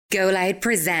Go Loud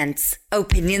presents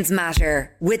Opinions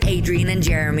Matter with Adrian and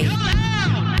Jeremy.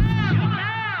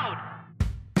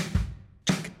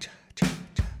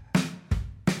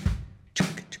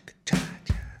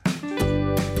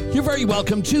 You're very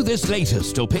welcome to this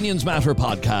latest Opinions Matter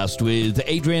podcast with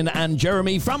Adrian and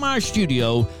Jeremy from our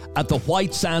studio at the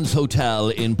White Sands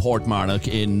Hotel in Portmarnock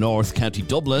in North County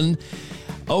Dublin.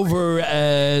 Over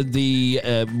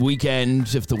the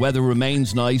weekend, if the weather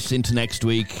remains nice into next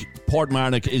week,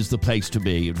 Portmarnock is the place to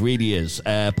be. It really is.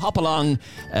 Pop along,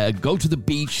 go to the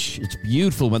beach. It's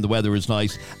beautiful when the weather is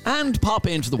nice. And pop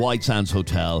into the White Sands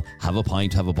Hotel. Have a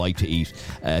pint, have a bite to eat.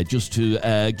 Just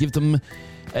to give them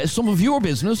some of your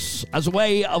business as a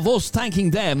way of us thanking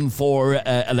them for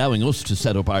allowing us to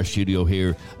set up our studio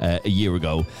here a year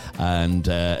ago and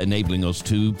enabling us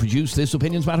to produce this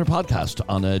Opinions Matter podcast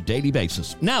on a daily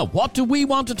basis. Now, what do we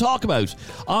want to talk about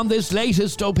on this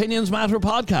latest Opinions Matter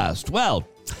podcast? Well,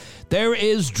 there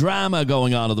is drama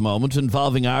going on at the moment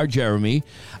involving our Jeremy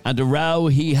and a row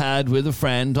he had with a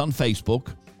friend on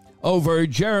Facebook over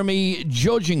Jeremy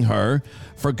judging her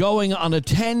for going on a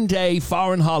 10-day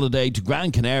foreign holiday to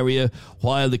Gran Canaria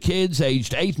while the kids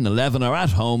aged 8 and 11 are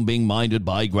at home being minded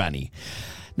by Granny.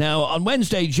 Now, on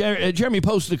Wednesday, Jeremy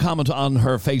posted a comment on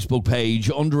her Facebook page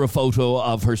under a photo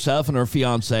of herself and her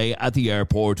fiancé at the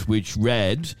airport, which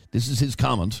read, this is his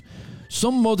comment,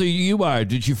 "Some mother you are,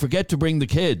 did you forget to bring the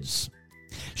kids?"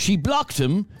 She blocked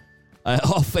him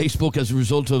off Facebook as a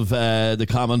result of the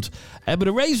comment, but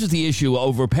it raises the issue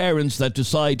over parents that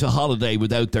decide to holiday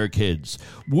without their kids.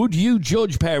 Would you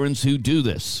judge parents who do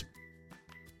this?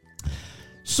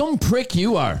 Some prick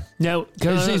you are. Now,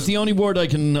 it's the only word I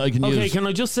can use. Okay, can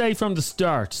I just say from the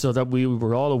start, so that we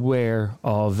were all aware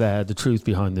of the truth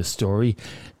behind this story,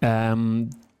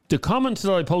 the comment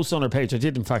that I posted on her page, I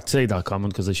did in fact say that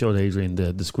comment because I showed Adrian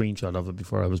the screenshot of it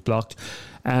before I was blocked.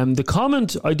 The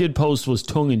comment I did post was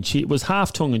tongue-in-cheek, was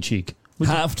half tongue-in-cheek.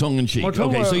 Half tongue-in-cheek.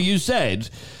 Okay, so you said,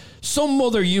 "Some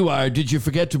mother you are, did you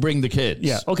forget to bring the kids?"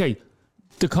 Yeah, okay.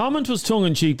 The comment was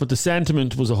tongue-in-cheek, but the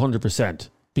sentiment was 100%.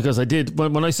 Because I did,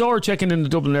 when I saw her checking in the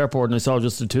Dublin airport and I saw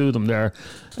just the two of them there,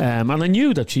 and I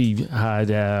knew that she had...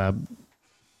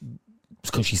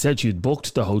 because she said she had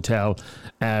booked the hotel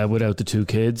without the two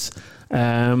kids.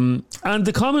 And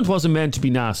the comment wasn't meant to be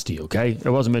nasty, okay? It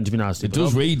wasn't meant to be nasty. It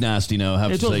does read nasty now, I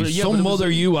have to say. Yeah, some mother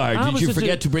you are, did you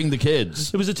forget to bring the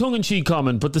kids? It was a tongue-in-cheek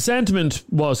comment, but the sentiment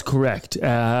was correct.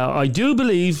 I do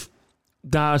believe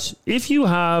that if you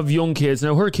have young kids,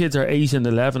 now her kids are 8 and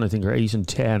 11, I think, or 8 and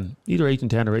 10. Either 8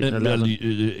 and 10 or 8 and 11. Well,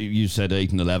 you said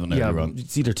 8 and 11 earlier on.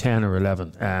 It's either 10 or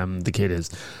 11, the kid is.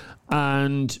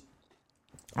 And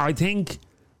I think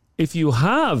if you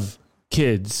have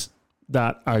kids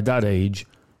that are that age,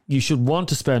 you should want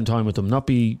to spend time with them, not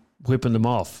be whipping them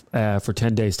off for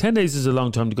 10 days. 10 days is a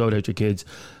long time to go without your kids.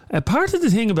 Part of the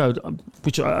thing about,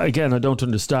 which again I don't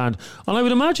understand, and I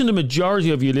would imagine the majority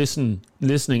of you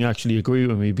listening actually agree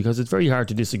with me, because it's very hard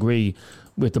to disagree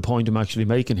with the point I'm actually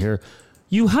making here.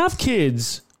 You have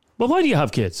kids. Well, why do you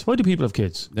have kids? Why do people have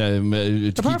kids?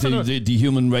 To keep the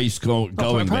human race going,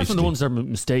 apart basically. From the ones that are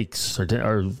mistakes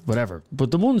or whatever.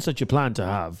 But the ones that you plan to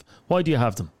have, why do you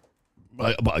have them?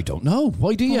 I don't know.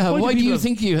 Why do you have? Why do you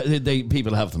think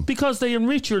people have them? Because they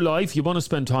enrich your life. You want to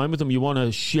spend time with them. You want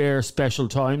to share special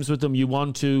times with them. You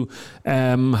want to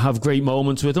have great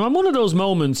moments with them. And one of those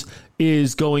moments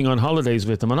is going on holidays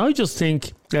with them. And I just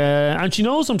think, and she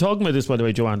knows I'm talking about this, by the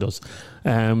way, Joanne does.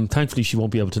 Thankfully, she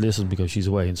won't be able to listen because she's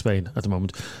away in Spain at the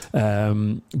moment.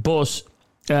 But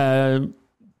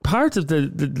part of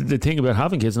the thing about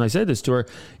having kids, and I said this to her,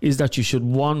 is that you should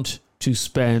want to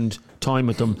spend time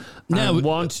with them and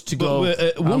want to go.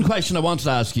 One question I wanted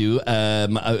to ask you,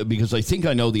 because I think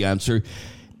I know the answer.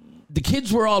 The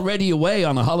kids were already away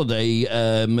on a holiday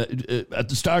at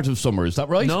the start of summer, is that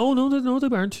right? No, they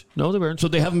weren't. No, they weren't. So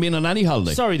they haven't been on any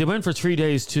holiday? Sorry, they went for 3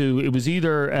 days to, it was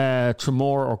either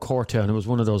Tremor or Cortown. It was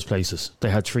one of those places.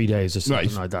 They had 3 days or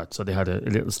something like that. So they had a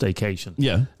little staycation.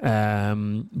 Yeah.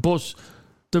 But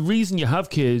the reason you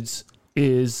have kids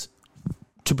is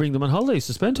to bring them on holidays,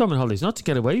 to spend time on holidays, not to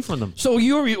get away from them. So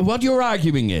what you're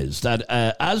arguing is that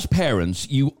as parents,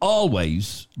 you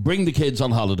always bring the kids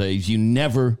on holidays. You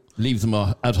never leave them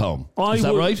at home. Is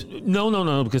that right?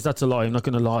 No, because that's a lie. I'm not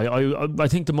going to lie. I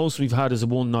think the most we've had is a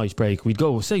one night break. We'd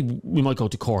go, say we might go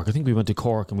to Cork. I think we went to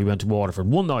Cork and we went to Waterford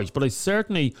one night, but I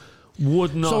certainly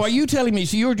would not. So are you telling me,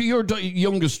 so your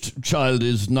youngest child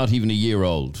is not even a year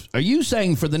old. Are you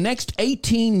saying for the next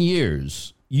 18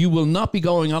 years, you will not be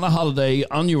going on a holiday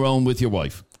on your own with your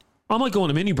wife? I might go on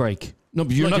a mini break. No,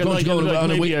 but you're not going to go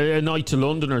on a week. A night to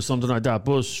London or something like that.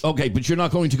 But okay, but you're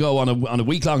not going to go on a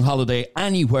week-long holiday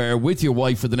anywhere with your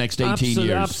wife for the next 18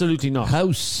 years. Absolutely not.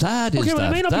 How sad is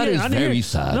that? That is very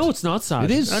sad. No, it's not sad.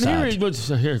 It is sad. But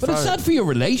it's sad for your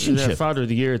relationship. Father of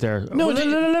the year there. No,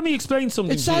 let me explain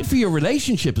something. It's sad for your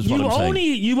relationship is what I'm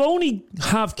saying. You only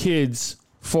have kids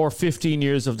for 15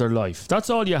 years of their life.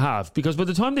 That's all you have. Because by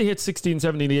the time they hit 16,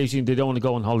 17, 18, they don't want to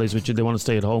go on holidays with you. They want to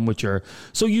stay at home with you.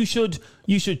 So you should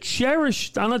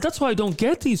cherish, and that's why I don't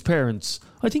get these parents.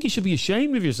 I think you should be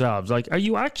ashamed of yourselves. Like, are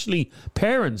you actually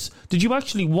parents? Did you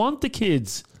actually want the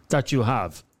kids that you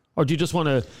have? Or do you just want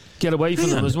to get away from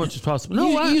them as much as possible?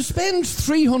 No, you spend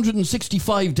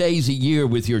 365 days a year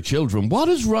with your children. What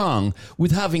is wrong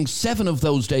with having 7 of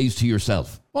those days to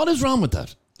yourself? What is wrong with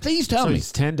that? Please tell me.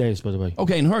 It's 10 days, by the way.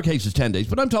 Okay, in her case it's 10 days,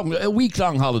 but I'm talking a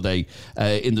week-long holiday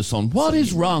in the sun. What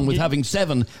is wrong with having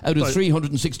 7 out of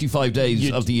 365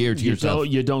 days of the year to yourself?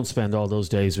 You don't spend all those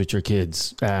days with your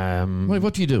kids. Wait,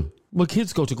 what do you do? Well,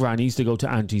 kids go to grannies, they go to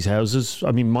aunties' houses.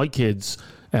 I mean, my kids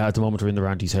at the moment are in their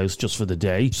auntie's house just for the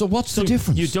day. So what's the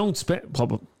difference? You don't spend...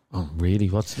 Oh, really?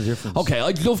 What's the difference? Okay,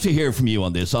 I'd love to hear from you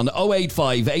on this on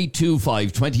 085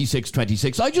 825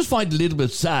 2626. I just find it a little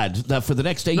bit sad that for the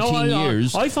next 18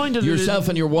 years, I find it yourself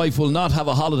and your wife will not have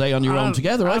a holiday on your own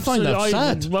together. I find that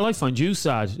sad. Well, I find you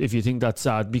sad if you think that's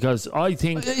sad, because I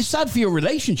think... It's sad for your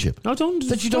relationship. No, don't...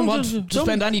 That you don't want to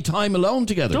spend any time alone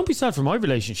together. Don't be sad for my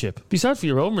relationship. Be sad for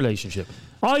your own relationship.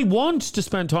 I want to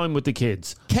spend time with the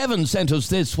kids. Kevin sent us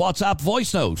this WhatsApp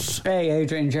voice note. Hey,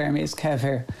 Adrian, Jeremy, it's Kev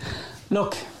here.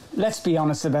 Look... Let's be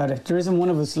honest about it. There isn't one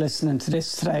of us listening to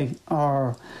this today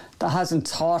or that hasn't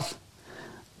thought,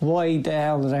 why the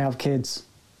hell did I have kids?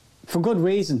 For good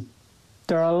reason.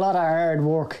 They're a lot of hard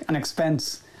work and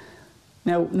expense.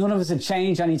 Now, none of us would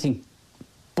change anything.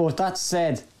 But that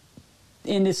said,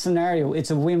 in this scenario,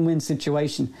 it's a win-win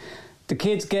situation. The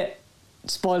kids get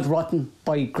spoiled rotten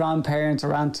by grandparents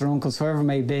or aunts or uncles, whoever it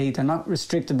may be. They're not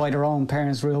restricted by their own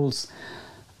parents' rules.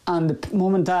 And the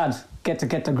mum and dad get to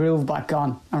get the groove back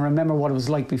on and remember what it was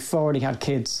like before they had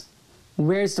kids.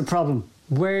 Where's the problem?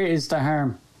 Where is the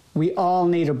harm? We all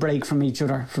need a break from each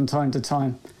other from time to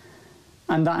time.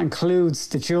 And that includes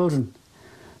the children.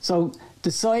 So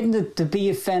deciding to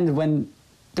be offended when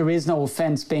there is no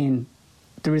offence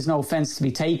to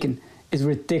be taken is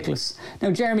ridiculous.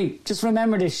 Now, Jeremy, just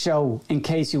remember this show in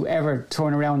case you ever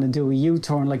turn around and do a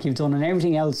U-turn like you've done and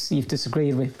everything else you've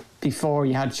disagreed with before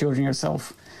you had children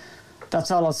yourself. That's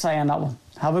all I'll say on that one.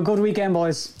 Have a good weekend,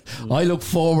 boys. I look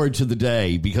forward to the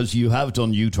day because you have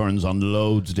done U-turns on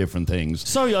loads of different things.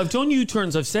 Sorry, I've done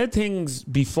U-turns. I've said things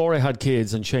before I had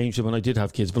kids and changed them when I did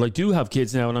have kids. But I do have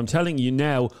kids now, and I'm telling you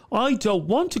now, I don't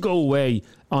want to go away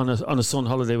on a sun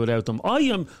holiday without them.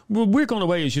 We're going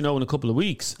away, as you know, in a couple of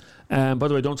weeks. By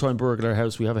the way, don't try and burgle our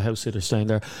house. We have a house sitter staying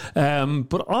there.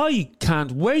 But I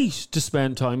can't wait to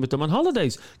spend time with them on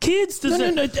holidays. Kids, kids.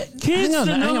 Hang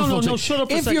on. Shut up.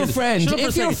 If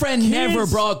your friend never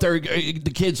brought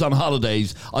the kids on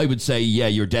holidays, I would say, yeah,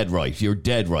 you're dead right. You're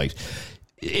dead right.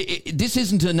 This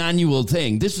isn't an annual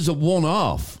thing. This is a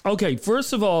one-off. Okay,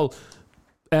 first of all,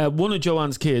 one of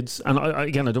Joanne's kids, and I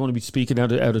don't want to be speaking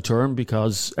out of turn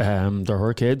because they're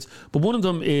her kids, but one of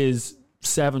them is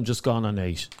 7, just gone on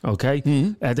 8. Okay,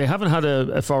 they haven't had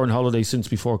a foreign holiday since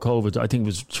before COVID. I think it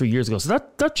was 3 years ago. So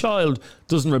that child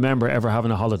doesn't remember ever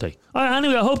having a holiday.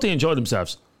 Anyway, I hope they enjoy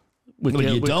themselves. With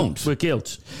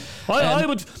guilt.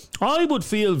 I would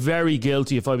feel very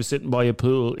guilty if I was sitting by a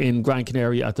pool in Gran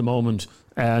Canaria at the moment,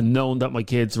 knowing that my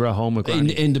kids were at home with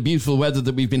Granny. In the beautiful weather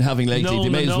that we've been having lately, they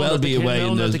may as well be away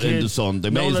in the sun. They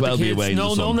may as well be away in the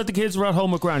sun. Knowing that the kids were at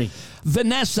home with Granny.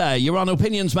 Vanessa, you're on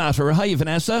Opinions Matter. Hi,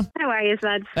 Vanessa. How are you,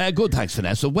 lads? Good, thanks,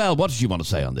 Vanessa. Well, what did you want to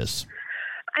say on this?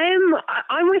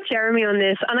 I'm with Jeremy on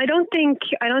this, and I don't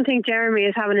think Jeremy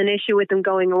is having an issue with them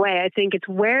going away. I think it's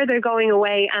where they're going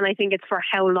away, and I think it's for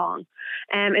how long.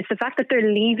 It's the fact that they're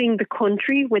leaving the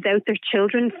country without their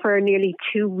children for nearly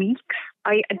 2 weeks.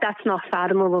 That's not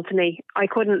fathomable to me. I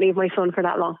couldn't leave my son for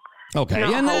that long. Okay,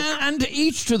 and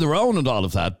each to their own and all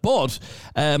of that. But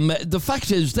the fact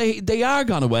is, they are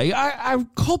gone away. Are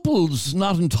couples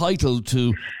not entitled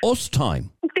to us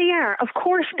time? They are, of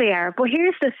course they are. But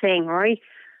here's the thing, right?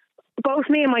 Both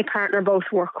me and my partner both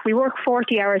work. We work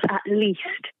 40 hours at least.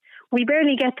 We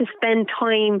barely get to spend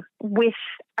time with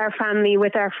our family,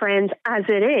 with our friends as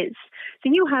it is. So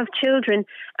you have children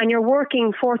and you're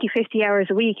working 40, 50 hours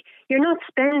a week. You're not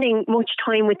spending much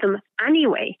time with them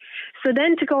anyway. So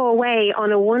then to go away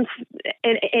on a once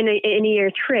in a year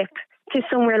trip to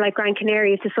somewhere like Gran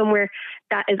Canaria, to somewhere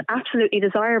that is absolutely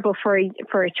desirable for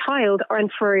a child and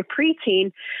for a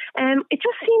preteen, it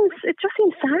just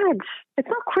seems sad. It's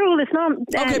not cruel. It's not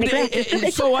neglect.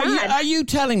 It's so sad. are you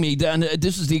telling me, and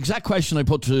this is the exact question I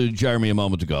put to Jeremy a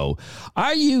moment ago,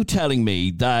 are you telling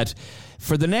me that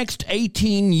for the next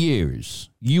 18 years,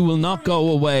 you will not go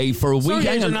away for a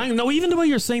weekend? No, even the way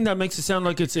you're saying that makes it sound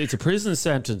like it's a prison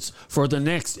sentence for the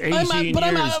next 18 years.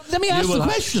 Let me ask the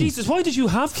question. Jesus, why did you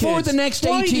have kids? For the next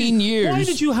 18 years. Why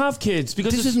did you have kids?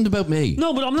 Because this isn't about me.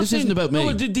 No, but I'm not saying... This isn't about me.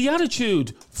 No, the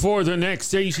attitude for the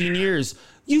next 18 years...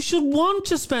 You should want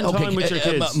to spend time with your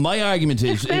kids. My argument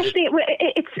is... Especially,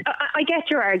 I get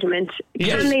your argument.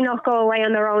 Yes. Can they not go away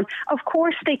on their own? Of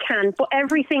course they can, but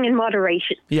everything in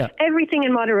moderation. Yeah. Everything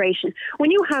in moderation.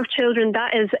 When you have children,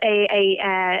 that is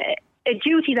a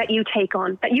duty that you take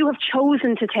on, that you have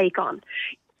chosen to take on.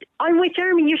 I'm with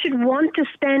Jeremy. You should want to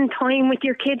spend time with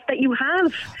your kids that you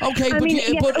have. Okay, but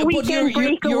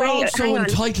you're also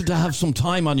entitled to have some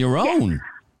time on your own.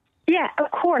 Yeah, of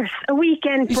course. A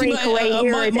weekend breakaway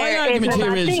here or there is a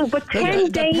bad thing, but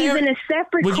 10 days in a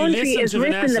separate country is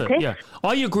ripping the piss. Yeah,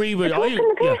 I agree with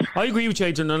you,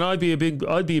 Adrian, and I'd be a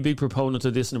big proponent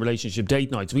of this in a relationship.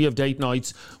 Date nights. We have date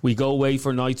nights. We go away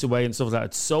for nights away and stuff like that.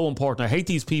 It's so important. I hate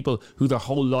these people who their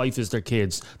whole life is their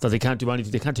kids, that they can't do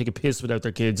anything. They can't take a piss without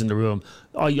their kids in the room.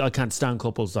 I can't stand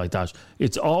couples like that.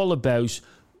 It's all about,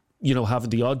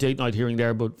 having the odd date night here and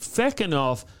there, but fecking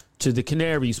off to the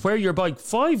Canaries, where you're like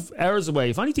 5 hours away.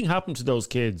 If anything happened to those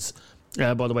kids,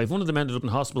 by the way, if one of them ended up in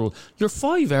hospital, you're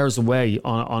 5 hours away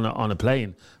on a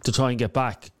plane to try and get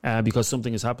back because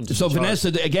something has happened to So, the child. Vanessa,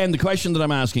 again, the question that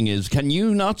I'm asking is, can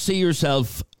you not see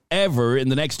yourself ever in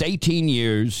the next 18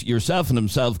 years, yourself and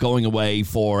himself, going away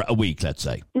for a week, let's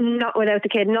say? Not without the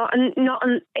kid.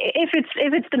 If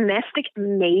it's domestic,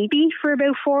 maybe for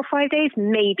about 4 or 5 days,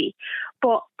 maybe.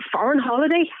 But foreign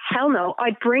holiday, hell no.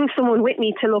 I'd bring someone with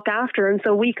me to look after him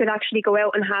so we could actually go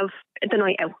out and have the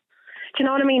night out. Do you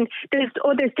know what I mean? There's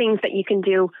other things that you can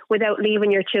do without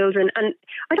leaving your children. And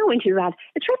I don't want you to that.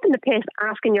 It's ripping the piss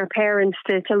asking your parents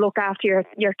to look after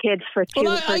your kids for 2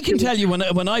 Well, I can tell you,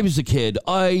 when I was a kid,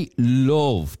 I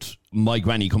loved my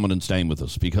granny coming and staying with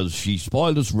us because she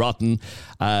spoiled us rotten.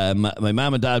 My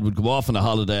mum and dad would go off on a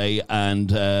holiday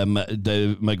and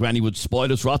my granny would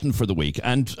spoil us rotten for the week.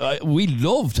 And we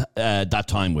loved that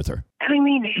time with her. I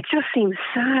mean, it just seems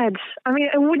sad. I mean,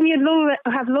 wouldn't you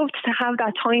have loved to have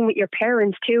that time with your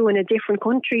parents too in a different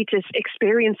country to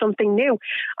experience something new?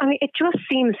 I mean, it just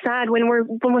seems sad when we're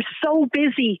so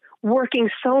busy working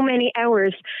so many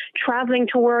hours, traveling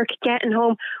to work, getting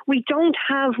home. We don't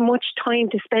have much time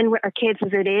to spend with our kids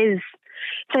as it is.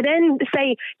 So then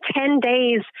say 10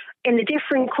 days in a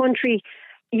different country,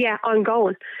 yeah, I'm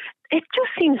going. It just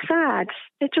seems sad.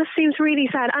 It just seems really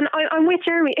sad. And I'm with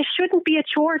Jeremy. It shouldn't be a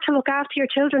chore to look after your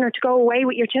children or to go away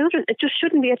with your children. It just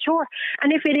shouldn't be a chore.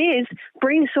 And if it is,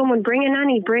 bring someone, bring a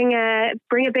nanny, bring a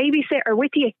babysitter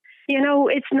with you.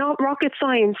 It's not rocket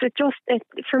science.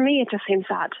 For me, it just seems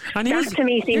sad. And here's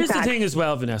the thing as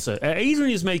well, Vanessa.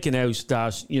 Adrian is making out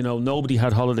that, nobody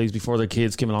had holidays before their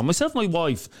kids came along. Myself and my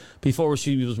wife, before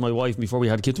she was my wife, before we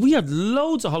had kids, we had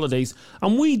loads of holidays.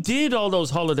 And we did all those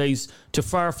holidays to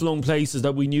far-flung places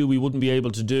that we knew we wouldn't be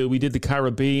able to do. We did the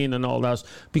Caribbean and all that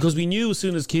because we knew as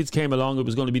soon as kids came along, it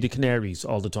was going to be the Canaries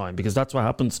all the time, because that's what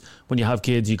happens when you have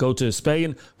kids. You go to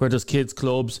Spain, where there's kids'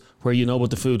 clubs, where you know what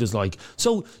the food is like.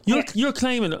 So you're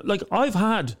claiming, like, I've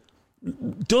had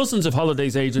dozens of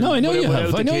holidays, Adrian. No, I know you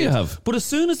have. But as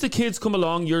soon as the kids come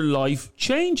along, your life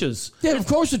changes. Yeah, of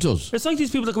course it does. It's like these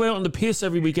people that go out on the piss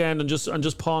every weekend and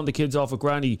just pawn the kids off with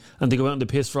granny, and they go out on the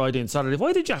piss Friday and Saturday.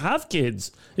 Why did you have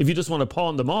kids if you just want to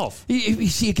pawn them off? You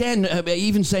see, again,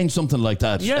 even saying something like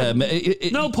that. Yeah.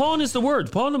 No, pawn is the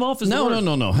word. Pawn them off is the word.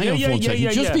 No. Hang on for 1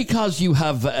 second. Just because you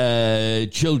have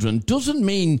children doesn't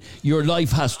mean your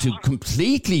life has to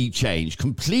completely change,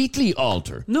 completely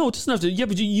alter. No, it doesn't have to. Yeah,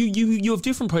 but you have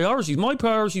different priorities. My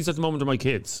priorities at the moment are my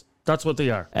kids. That's what they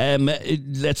are.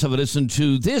 Let's have a listen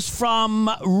to this from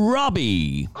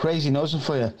Robbie. Crazy notion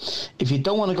for you. If you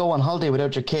don't want to go on holiday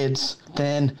without your kids,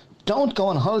 then don't go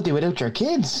on holiday without your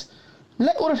kids.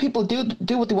 Let other people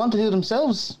do what they want to do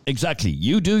themselves. Exactly.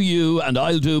 You do you and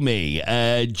I'll do me.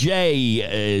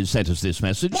 Jay sent us this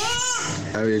message.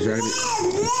 How are you, Jeremy?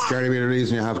 The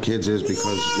reason you have kids is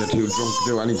because you're too drunk to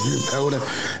do anything about it.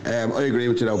 I agree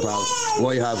with you though, pal.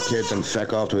 Why have kids and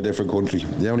feck off to a different country?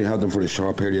 They only have them for a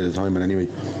short period of time, and anyway.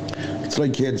 It's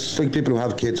like kids. It's like people who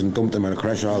have kids and dump them in a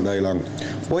crash all day long.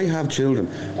 Why have children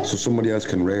so somebody else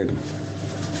can rear them?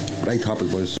 Great topic,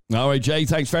 boys. All right, Jay,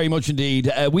 thanks very much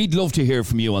indeed. We'd love to hear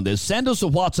from you on this. Send us a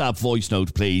WhatsApp voice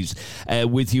note, please,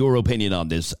 with your opinion on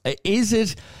this. Is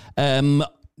it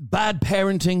bad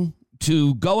parenting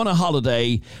to go on a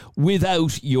holiday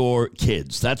without your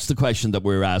kids? That's the question that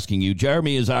we're asking you.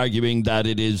 Jeremy is arguing that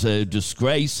it is a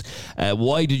disgrace.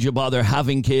 Why did you bother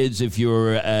having kids if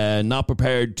you're not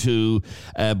prepared to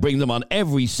bring them on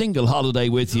every single holiday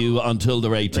with you until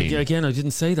they're 18? Again, I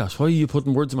didn't say that. Why are you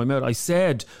putting words in my mouth? I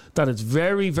said that it's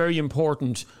very, very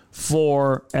important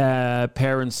for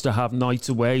parents to have nights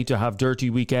away, to have dirty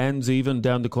weekends even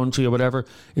down the country or whatever.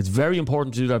 It's very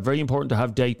important to do that. Very important to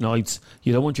have date nights.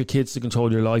 You don't want your kids to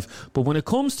control your life. But when it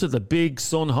comes to the big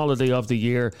sun holiday of the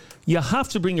year, you have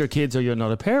to bring your kids or you're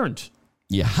not a parent.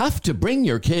 You have to bring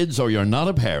your kids or you're not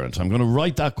a parent. I'm going to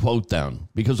write that quote down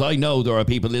because I know there are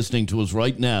people listening to us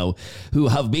right now who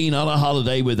have been on a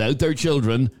holiday without their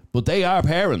children, but they are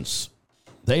parents.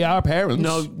 They are parents.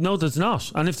 No, there's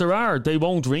not. And if there are, they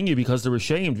won't ring you because they're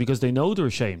ashamed, because they know they're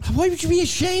ashamed. Why would you be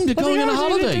ashamed of going on a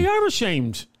holiday? They are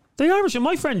ashamed. They are ashamed.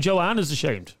 My friend Joanne is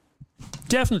ashamed.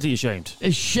 Definitely ashamed.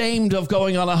 Ashamed of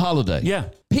going on a holiday? Yeah.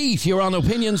 Pete, you're on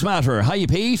Opinions Matter. Hiya,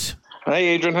 Pete. Hey,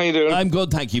 Adrian. How you doing? I'm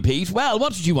good, thank you, Pete. Well,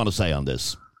 what did you want to say on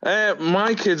this?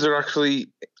 My kids are actually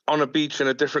on a beach in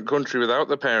a different country without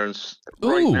their parents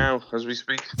right now as we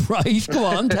speak. Right, go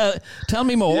on. Tell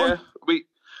me more.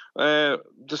 Yeah,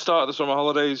 the start of the summer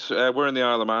holidays, we're in the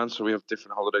Isle of Man, so we have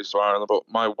different holidays to Ireland. But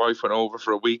my wife went over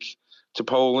for a week to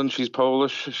Poland. She's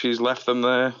Polish. She's left them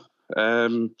there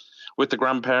with the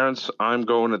grandparents. I'm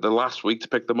going at the last week to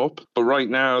pick them up. But right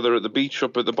now they're at the beach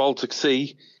up at the Baltic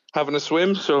Sea having a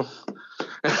swim. So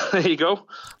there you go.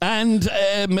 And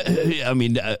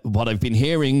what I've been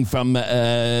hearing from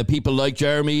people like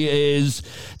Jeremy is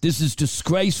this is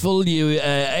disgraceful.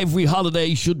 Every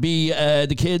holiday should be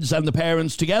the kids and the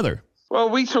parents together. Well,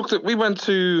 we went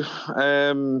to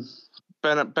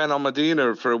Ben on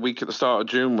Medina for a week at the start of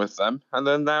June with them, and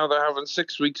then now they're having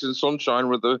 6 weeks in sunshine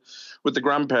with the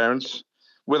grandparents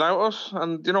without us.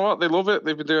 And you know what? They love it.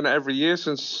 They've been doing it every year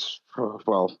since.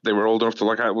 Well, they were old enough to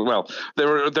look at. Well, they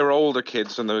were older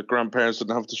kids, and the grandparents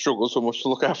didn't have to struggle so much to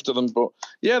look after them. But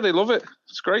yeah, they love it.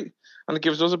 It's great, and it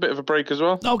gives us a bit of a break as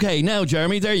well. Okay, now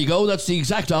Jeremy, there you go. That's the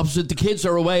exact opposite. The kids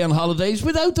are away on holidays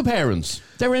without the parents.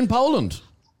 They're in Poland.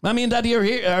 Mommy and Daddy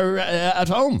are at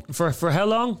home for how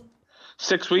long?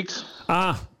 6 weeks.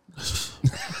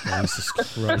 Jesus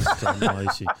Christ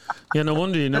almighty. Yeah, no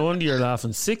wonder you're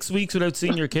laughing. 6 weeks without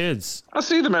seeing your kids. I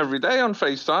see them every day on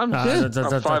FaceTime.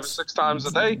 5 or 6 times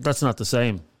a day. That's not the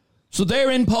same. So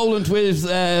they're in Poland with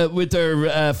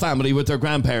their family, with their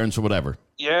grandparents or whatever.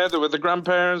 Yeah, they're with the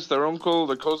grandparents, their uncle,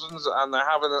 their cousins, and they're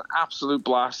having an absolute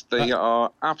blast. They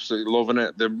are absolutely loving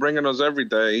it. They're bringing us every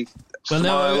day. Well,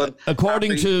 now,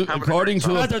 according to Parent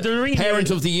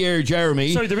of the Year,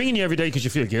 Jeremy. Sorry, they're ringing you every day because you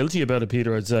feel guilty about it,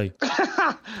 Peter, I'd say.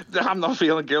 I'm not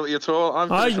feeling guilty at all.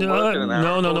 No.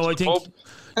 I think.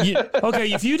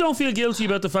 Okay, if you don't feel guilty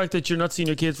about the fact that you're not seeing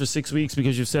your kids for 6 weeks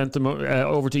because you've sent them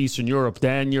over to Eastern Europe,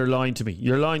 then you're lying to me.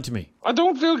 You're lying to me. I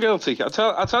don't feel guilty. I'll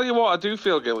tell you what I do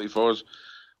feel guilty for is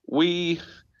we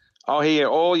are here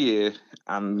all year,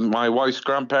 and my wife's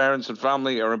grandparents and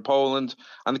family are in Poland,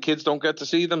 and the kids don't get to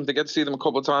see them. They get to see them a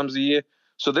couple of times a year.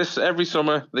 So every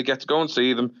summer they get to go and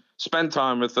see them, spend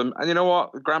time with them. And you know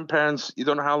what? The grandparents, you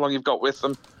don't know how long you've got with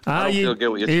them. I don't feel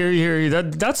guilty. Here.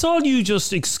 That's all you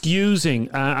just excusing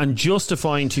and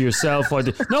justifying to yourself.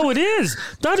 No, it is.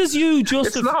 That is you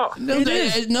just. It's not.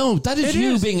 That is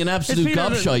you being an absolute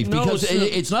gobshite because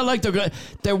it's not like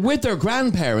they're with their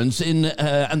grandparents and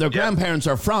their grandparents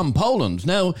are from Poland.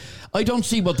 Now, I don't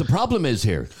see what the problem is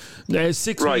here.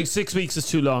 6 weeks. 6 weeks is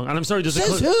too long. And I'm sorry.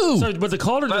 Sorry, but the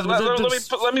caller.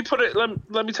 Let me put it.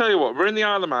 Let me tell you what. We're in the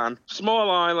Isle of Man,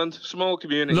 small island, small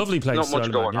community, lovely place. Not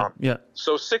much going on. Yeah.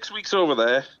 So 6 weeks over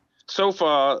there. So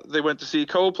far, they went to see a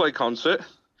Coldplay concert.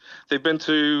 They've been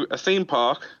to a theme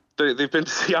park. They've been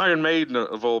to see Iron Maiden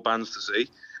of all bands to see.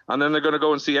 And then they're going to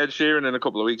go and see Ed Sheeran in a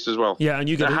couple of weeks as well. Yeah, and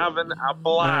they're having a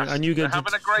blast. And they're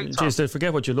having a great time. They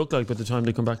forget what you look like by the time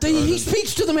they come back. He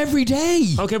speaks to them every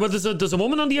day. Okay, but there's a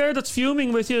woman on the air that's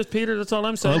fuming with you, Peter. That's all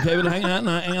I'm saying. Okay, well, hang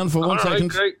on for 1 second.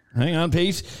 Great. Hang on,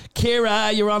 Pete.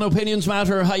 Kira, you're on Opinions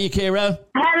Matter. Hiya, Kira.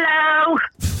 Hello.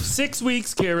 6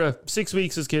 weeks, Kira. 6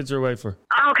 weeks his kids are away for.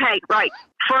 Okay, right.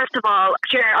 First of all,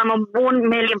 sure, I'm a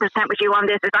 1,000,000% with you on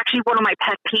this. It's actually one of my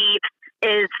pet peeves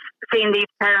is seeing these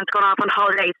parents going off on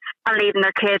holidays and leaving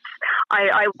their kids.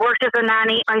 I worked as a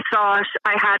nanny. I saw it.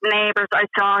 I had neighbours. I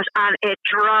saw it. And it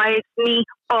drives me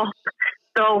up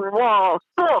the wall.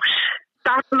 But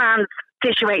that man's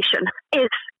situation is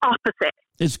opposite.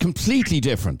 It's completely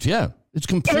different, yeah. It's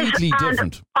completely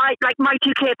different. Like my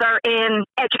two kids are in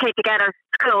Educate Together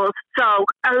schools, so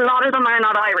a lot of them are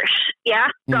not Irish. Yeah,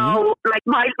 so like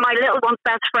my little one's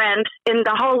best friend in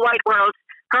the whole wide world,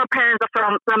 her parents are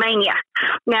from Romania.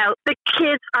 Now the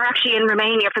kids are actually in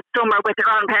Romania for summer with their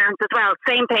grandparents as well.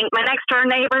 Same thing. My next door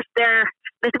neighbours, they're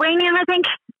Lithuanian, I think.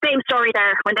 Same story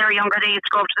there. When they were younger, they used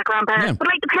to go up to the grandparents. Yeah. But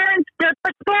like the parents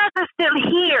are still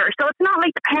here, so it's not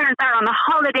like the parents are on the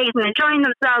holidays and enjoying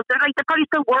themselves. They're probably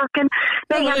still working.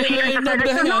 Hang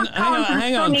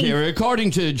on, Ciara.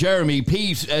 According to Jeremy,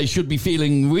 Pete should be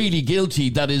feeling really guilty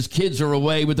that his kids are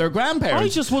away with their grandparents. I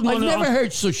just wouldn't. I've never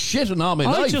heard such shit in all my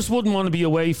life. I just wouldn't want to be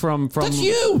away from That's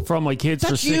you. From my kids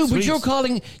That's for 6 you, weeks. but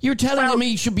you're telling him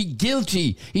he should be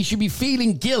guilty. He should be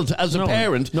feeling guilt as a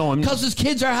parent. No, because his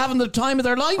kids are having the time of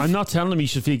their life. I'm not telling him he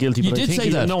should feel guilty. You but did I think say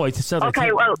that. No, I said.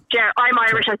 Okay, well, Ger, I'm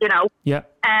Irish, as you know. Yeah.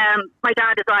 My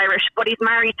dad is Irish, but he's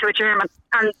married to a German,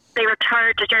 and they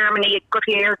retired to Germany a good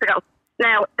few years ago.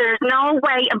 Now, there's no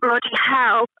way in bloody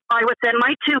hell I would send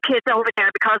my two kids over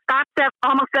there, because that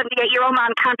almost 78-year-old man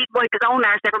can't even wipe his own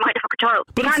arse, never mind a fucking child.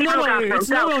 But it's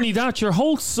not only that. Your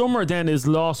whole summer then is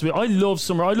lost. I love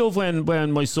summer. I love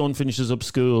when my son finishes up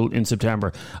school in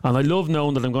September, and I love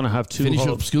knowing that I'm going to have Finish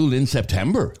up school in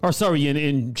September? Or sorry,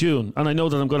 in June, and I know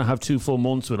that I'm going to have 2 full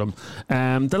months with him.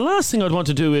 The last thing I'd want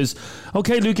to do is,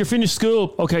 okay, Luke, you're finished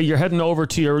school. Okay, you're heading over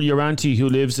to your auntie who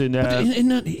lives in...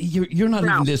 you're not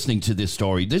even listening to this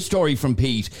story. This story from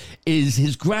Pete is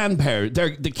his grandparents.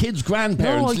 The kids'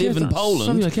 grandparents live in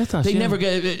Poland. Sorry, I get that. They never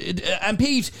get... and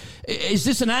Pete, is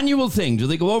this an annual thing? Do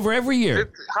they go over every year?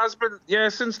 It has been,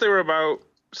 since they were about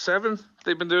 7,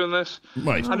 they've been doing this.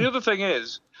 Right. And the other thing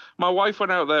is, my wife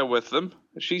went out there with them.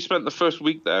 She spent the first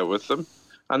week there with them.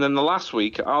 And then the last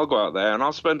week, I'll go out there and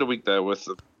I'll spend a week there with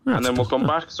them. And then we'll come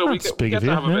back. So we get to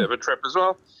have a bit of a trip as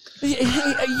well.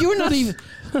 You're not even...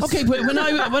 Okay, but when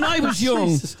I was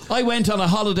young, I went on a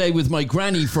holiday with my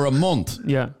granny for a month.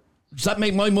 Yeah. Does that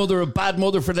make my mother a bad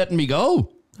mother for letting me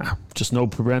go? Just no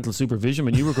parental supervision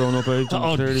when you were growing up.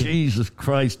 Oh, Jesus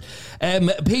Christ.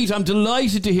 Pete, I'm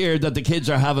delighted to hear that the kids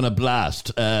are having a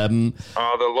blast. They're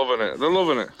loving it. They're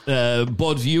loving it.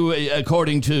 But you,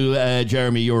 according to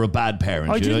Jeremy, you're a bad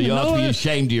parent. You ought to be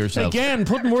ashamed of yourself. Again,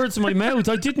 putting words in my mouth.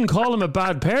 I didn't call him a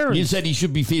bad parent. You said he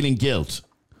should be feeling guilt.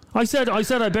 I said,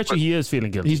 I bet you he is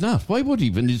feeling guilty. He's not. Why would he?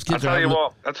 When his kids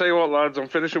I'll tell you what, lads. I'm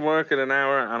finishing work in an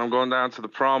hour, and I'm going down to the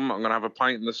prom. I'm going to have a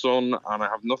pint in the sun, and I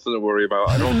have nothing to worry about.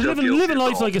 I don't living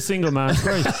life like a single man.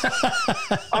 Great.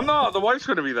 I'm not. The wife's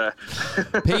going to be there.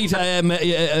 Pete,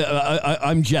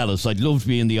 I'm jealous. I'd love to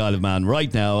be in the Isle of Man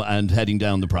right now and heading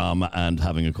down the prom and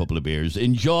having a couple of beers.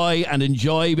 Enjoy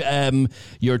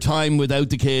your time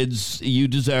without the kids. You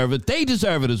deserve it. They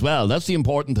deserve it as well. That's the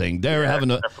important thing. They're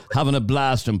having a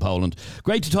blast in Poland.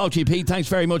 Great to talk to you, Pete. Thanks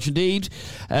very much indeed.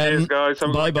 Cheers, guys.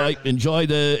 Bye. Enjoy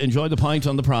the pint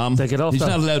on the prom. They get off. He's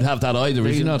not allowed to have that either,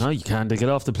 is he not? No, you can't. They get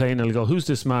off the plane and they'll go, who's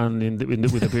this man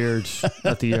with a beard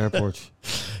at the airport?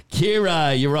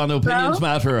 Ciara, you're on Opinions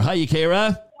Matter. Hiya,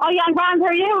 Ciara. Oh yeah, I'm grand. How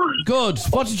are you? Good.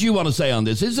 What did you want to say on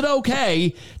this? Is it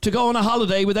okay to go on a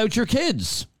holiday without your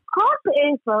kids? Of course it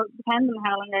is. Well, depends on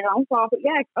how long they're going for, but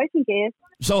yeah, I think it is.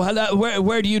 So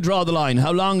where do you draw the line?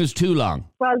 How long is too long?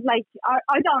 Well, I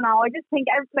don't know. I just think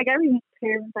every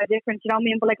parents are different, you know what I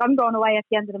mean? But I'm going away at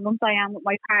the end of the month. I am with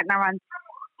my partner, and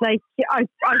I can't.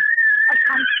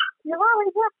 You're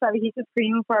always up, so he's just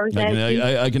screaming for his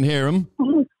I can hear him.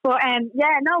 But I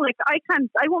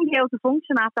can't. I won't be able to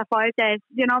function after 5 days.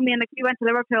 You know what I mean? We went to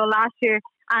Liverpool last year,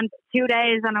 and 2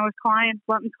 days, and I was crying,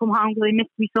 wanting to come home because I missed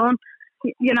my son.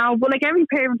 You know, but every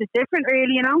parent is different,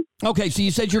 really, you know. Okay, so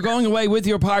you said you're going away with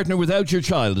your partner without your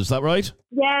child, is that right?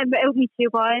 Yeah, with me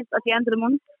 2 boys at the end of the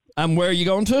month. And where are you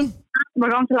going to? We're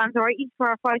going to Lanzarote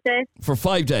for 5 days. For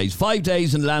 5 days. 5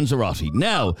 days in Lanzarote.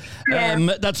 Now,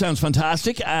 that sounds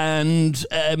fantastic. And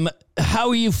how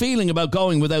are you feeling about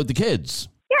going without the kids?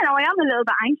 Yeah, no, I am a little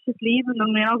bit anxious leaving them,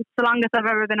 you know. It's the longest I've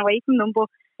ever been away from them, but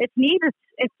it's needed.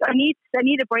 I need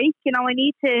a break, you know. I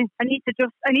need to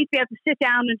be able to sit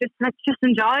down and just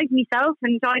enjoy myself,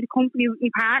 enjoy the company with my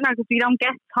partner, because we don't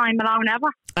get time alone ever.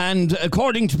 And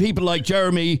according to people like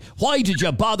Jeremy, why did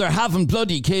you bother having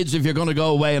bloody kids if you're going to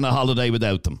go away on a holiday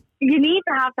without them? You need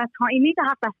to have that time. You need to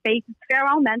have that space for your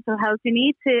own mental health. You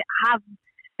need to have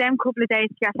them couple of days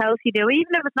to yourself. You do,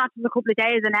 even if it's not just a couple of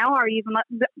days, an hour, or even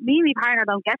me and my partner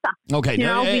don't get that. Okay,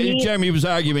 Jeremy was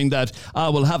arguing that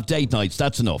we'll have date nights.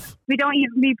 That's enough. We don't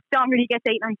really get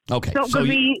date nights. Okay, so it's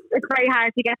very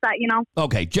hard to get that, you know.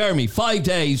 Okay, Jeremy, 5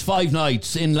 days, 5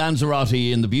 nights in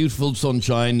Lanzarote in the beautiful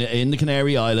sunshine in the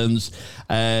Canary Islands.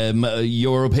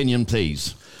 Your opinion,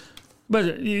 please. But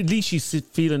at least she's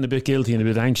feeling a bit guilty and a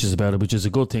bit anxious about it, which is a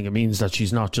good thing. It means that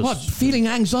she's not just... What? Feeling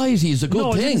anxiety is a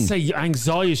good thing. I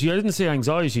didn't say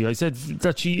anxiety. I said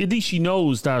that at least she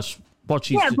knows that what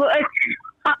she's... Yeah, but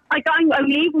I'm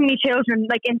leaving my children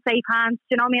like in safe hands.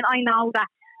 You know what I mean? I know that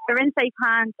they're in safe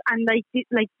hands, and like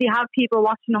they have people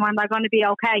watching them, and they're going to be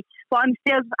okay. But I'm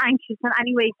still anxious, and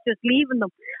anyway, just leaving them.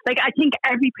 Like, I think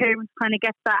every parent kind of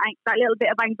gets that little bit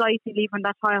of anxiety leaving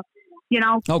that child. You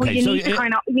know, okay, you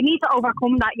need to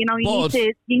overcome that. You know, you need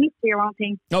to do your own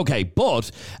thing. Okay,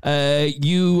 but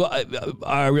you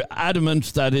are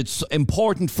adamant that it's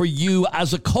important for you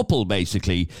as a couple,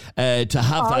 basically, to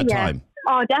have that time.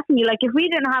 Oh, definitely. Like, if we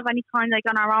didn't have any time like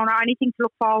on our own or anything to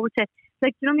look forward to,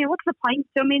 like, you know what I mean? What's the point?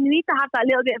 So, I mean, you need to have that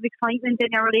little bit of excitement in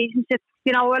your relationship.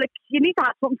 You know, like, you need to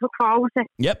have something to look forward to.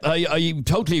 Yep, I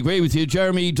totally agree with you.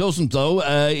 Jeremy doesn't, though.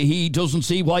 He doesn't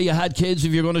see why you had kids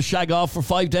if you're going to shag off for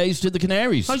 5 days to the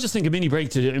Canaries. I just think a mini break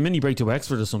to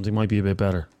Wexford or something might be a bit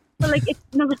better. Well, like,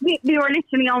 we were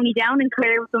literally only down in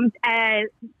Clare with them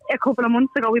a couple of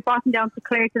months ago. We brought them down to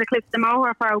Clare to the Cliffs of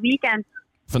Moher for a weekend.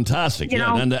 Fantastic,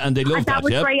 yeah, and they love that. That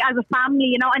was great as a family,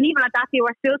 you know, and even at that, they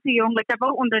were still too young. Like, they're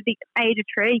both under the age of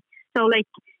 3, so like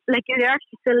they're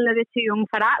actually still a little bit too young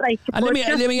for that. Like, and let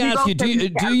me ask you: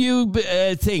 do you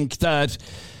think that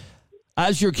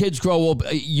as your kids grow up,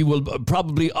 you will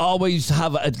probably always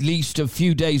have at least a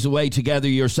few days away together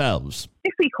yourselves?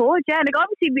 If we could, yeah. Like,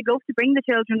 obviously we'd love to bring the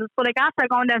children, but like after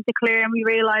going down to Clare and we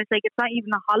realised like it's not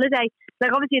even a holiday. Like,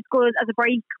 obviously it's good as a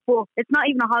break, but it's not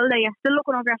even a holiday. You're still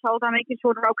looking over your shoulder, making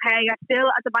sure they're okay. You're still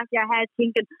at the back of your head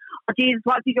thinking, oh Jesus,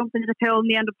 what if you jump into the pool and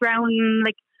they end up drowning?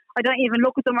 Like, I don't even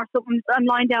look at them or something. I'm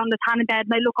lying down in the tanning bed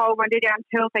and I look over and they're there in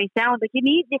the pool face down. Like, you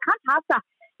can't have that.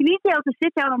 You need to be able to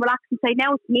sit down and relax and say,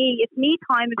 now it's me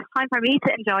time, it's time for me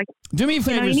to enjoy. Do me a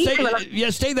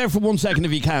favour, stay there for 1 second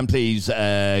if you can, please,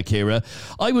 Ciara.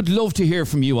 I would love to hear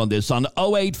from you on this on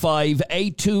 085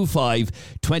 825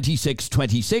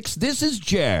 2626. This is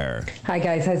Jer. Hi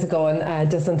guys, how's it going?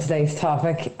 Just on today's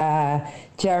topic,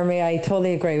 Jeremy, I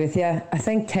totally agree with you. I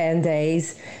think 10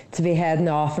 days to be heading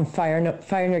off and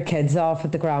firing your kids off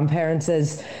with the grandparents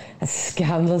is a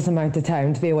scandalous amount of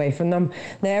time to be away from them.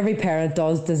 Now, every parent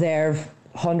does deserve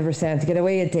 100% to get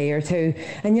away a day or two,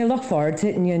 and you look forward to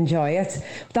it and you enjoy it.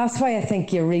 That's why I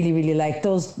think you really, really like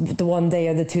the 1 day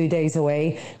or the 2 days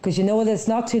away, because you know that it's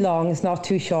not too long, it's not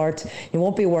too short. You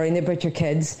won't be worrying about your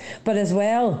kids. But as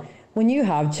well, when you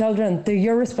have children, they're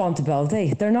your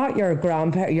responsibility. They're not your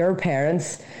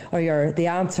parents or the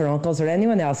aunts or uncles or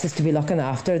anyone else's to be looking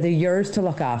after. They're yours to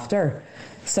look after.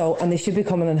 So, and they should be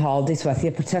coming on holidays with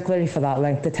you, particularly for that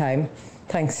length of time.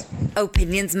 Thanks.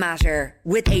 Opinions Matter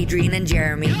with Adrian and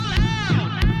Jeremy.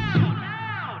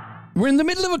 We're in the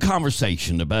middle of a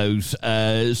conversation about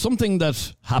something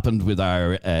that happened with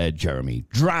our Jeremy.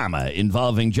 Drama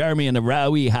involving Jeremy and a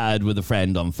row he had with a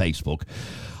friend on Facebook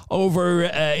over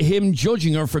him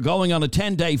judging her for going on a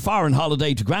 10-day foreign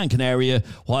holiday to Gran Canaria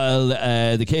while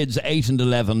the kids 8 and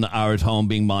 11 are at home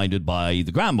being minded by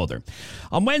the grandmother.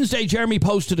 On Wednesday, Jeremy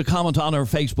posted a comment on her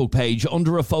Facebook page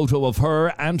under a photo of her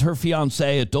and her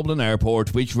fiancé at Dublin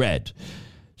Airport, which read,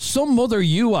 "Some mother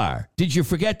you are. Did you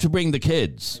forget to bring the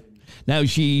kids?" Now,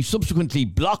 she subsequently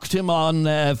blocked him on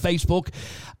Facebook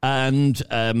and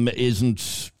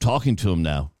isn't talking to him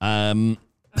now.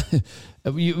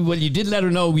 You did let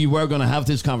her know we were going to have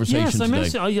this conversation today.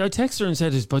 Yes, I texted her and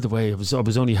said, by the way, I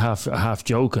was only half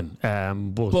joking.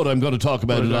 But I'm going to talk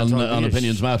about it on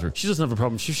Opinions Matter. She doesn't have a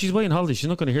problem. She's away on holiday. She's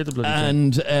not going to hear the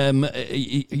bloody thing.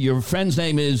 And your friend's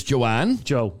name is Joanne?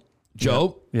 Joe.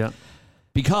 Yeah.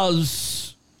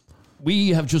 Because we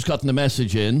have just gotten a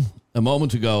message in a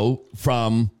moment ago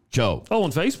from Joe. Oh,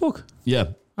 on Facebook? Yeah.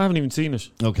 I haven't even seen it.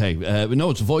 Okay. No,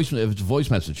 it's a voice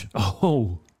message.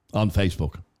 Oh. On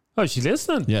Facebook. Oh, is she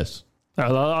listening? Yes.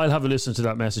 I'll have a listen to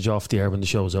that message off the air when the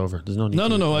show's over. There's no need.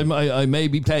 No. I may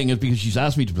be playing it because she's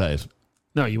asked me to play it.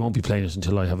 No, you won't be playing it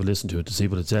until I have a listen to it to see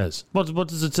what it says. What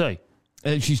does it say?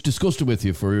 She's discussed it with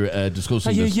you for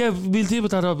discussing this. Yeah, we'll deal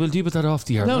with that. We'll deal with that off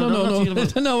the air. No.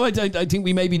 No, I think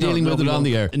we may be dealing with it on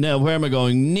the air. Now, where am I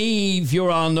going? Neve,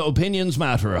 you're on Opinions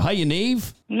Matter. Hiya,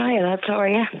 Neve. Hiya, lads. How are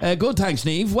you? Good, thanks,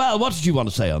 Neve. Well, what did you want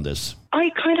to say on this? I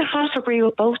kind of half agree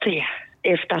with both of you,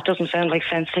 if that doesn't sound like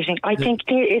sense. I think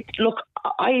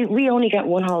we only get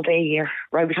one holiday a year,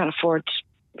 right? We can't afford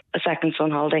a second son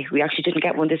holiday. We actually didn't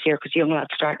get one this year because young lads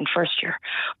start in first year.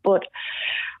 But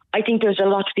I think there's a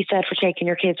lot to be said for taking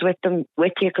your kids with you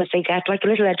because they get like a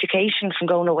little education from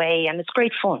going away and it's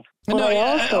great fun. But I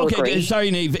also agree.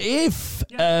 Sorry, Neve. If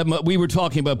we were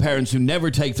talking about parents who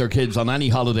never take their kids on any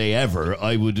holiday ever.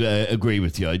 I would agree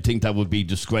with you. I think that would be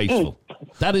disgraceful.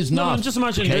 That is not just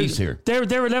imagine the case here. Their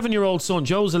 11-year-old son,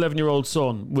 Joe's 11-year-old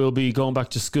son, will be going back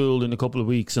to school in a couple of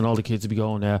weeks, and all the kids will be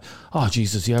going, oh,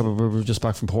 Jesus, yeah, we're just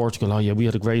back from Portugal. Oh, yeah, we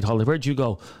had a great holiday. Where'd you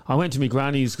go? I went to my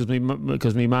granny's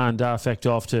because my man and dad fecked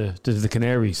off to the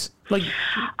Canaries. I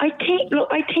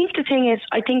think the thing is,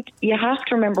 I think you have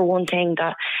to remember one thing,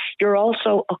 that you're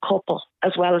also a couple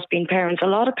as well as being parents. A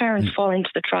lot of parents fall into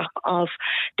the trap of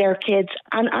their kids,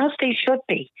 and as they should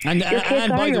be. And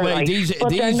by the way, life, but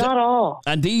they're not all.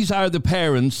 And these are the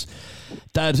parents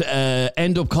that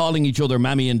end up calling each other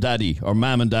mammy and daddy, or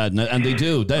mam and dad, and they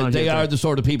do. They are the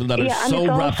sort of people that are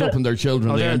so wrapped up in their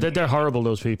children. They're horrible,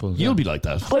 those people. You'll be like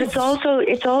that. But it's also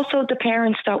the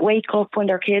parents that wake up when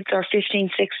their kids are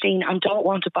 15, 16 and don't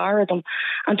want to borrow them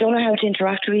and don't know how to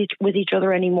interact with each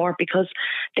other anymore because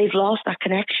they've lost that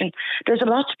connection. There's a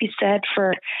lot to be said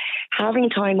for having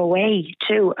time away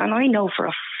too. And I know for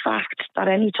a fact that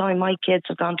any time my kids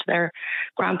have gone to their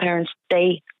grandparents,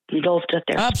 they loved it.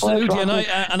 Absolutely, and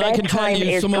I can tell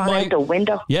you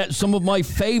some of my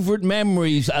favourite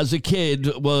memories as a kid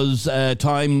was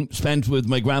time spent with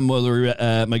my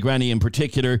grandmother, my granny in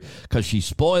particular, because she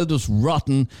spoiled us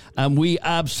rotten, and we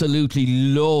absolutely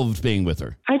loved being with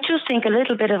her. I just think a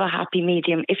little bit of a happy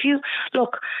medium. If you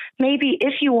look, maybe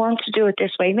if you want to do it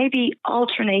this way, maybe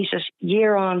alternate it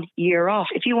year on, year off.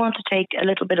 If you want to take a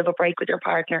little bit of a break with your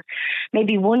partner,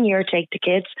 maybe 1 year take the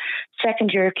kids,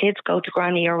 second year kids go to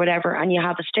granny or whatever, and you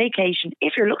have a staycation.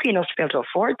 If you're lucky enough to be able to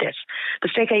afford this, the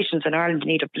staycations in Ireland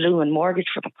need a balloon mortgage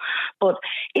for them. But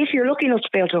if you're lucky enough to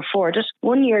be able to afford it,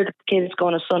 1 year the kids go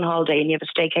on a sun holiday and you have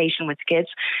a staycation with the kids.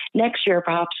 Next year,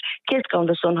 perhaps, kids go on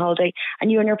the sun holiday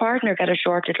and you and your partner get a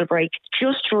short little break,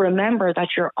 just to remember that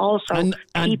you're also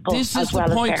people this as is well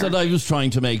the as point parents. that I was trying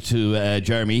to make to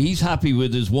Jeremy. He's happy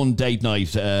with his one date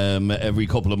night every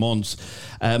couple of months.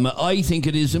 I think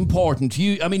it is important.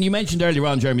 You mentioned earlier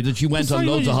on, Jeremy, that you went on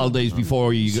loads of holidays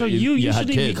before you had shouldn't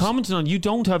kids. be commenting on. You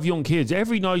don't have young kids.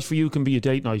 Every night for you can be a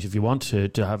date night if you want to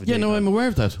have a date night. I'm aware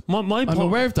of that. I'm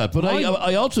aware of that. But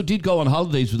I also did go on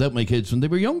holidays without my kids when they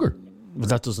were younger. But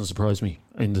that doesn't surprise me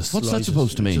in the slightest. What's that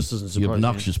supposed to mean? It just doesn't surprise you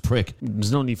obnoxious prick.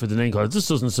 There's no need for the name call. It just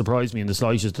doesn't surprise me in the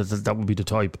slightest that would be the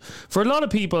type. For a lot of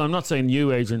people, I'm not saying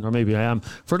you, Adrian, or maybe I am.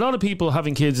 For a lot of people,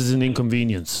 having kids is an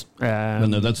inconvenience. Well,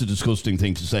 no, that's a disgusting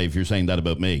thing to say if you're saying that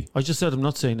about me. I just said I'm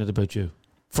not saying it about you.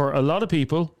 For a lot of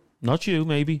people, not you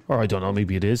maybe, or I don't know,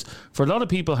 maybe it is. For a lot of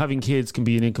people, having kids can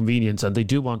be an inconvenience and they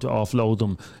do want to offload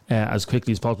them as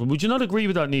quickly as possible. Would you not agree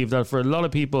with that, Niamh, that for a lot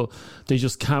of people, they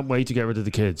just can't wait to get rid of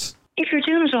the kids? If you're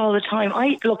doing it all the time,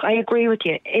 I agree with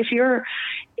you.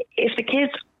 If the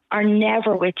kids are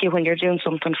never with you when you're doing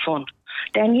something fun,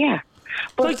 then yeah.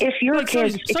 But if your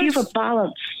kids, if you have a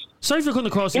balance. Sorry for cutting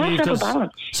across you,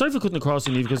 Niamh. Sorry for cutting across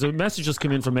you, Niamh, because a message just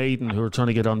came in from Aidan, who are trying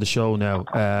to get on the show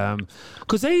now.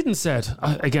 Because Aidan said,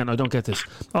 again, I don't get this.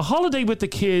 A holiday with the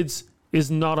kids is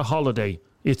not a holiday.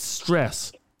 It's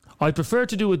stress. I prefer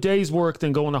to do a day's work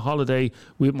than go on a holiday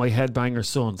with my headbanger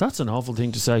son. That's an awful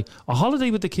thing to say. A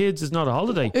holiday with the kids is not a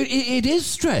holiday. It is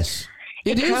stress.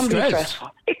 It is can stress. Be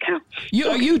stressful. It can.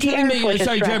 Are you telling me?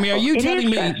 Sorry, Jeremy. Are you telling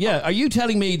me? Stressful. Yeah. Are you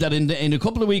telling me that in a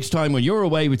couple of weeks' time, when you're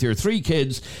away with your 3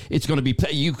 kids, it's going to be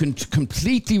you can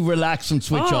completely relax and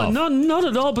switch off? No, not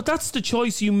at all. But that's the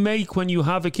choice you make when you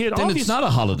have a kid. Then it's not a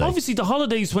holiday. Obviously, the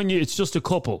holidays when it's just a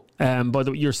couple.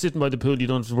 You're sitting by the pool. You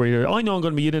don't have to worry. I know I'm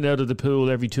going to be in and out of the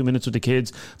pool every 2 minutes with the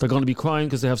kids. They're going to be crying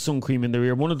because they have sun cream in their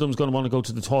ear. One of them's going to want to go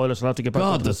to the toilet. I'll have to get back.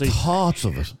 God, the thoughts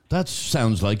of it. That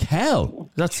sounds like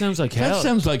hell. That sounds like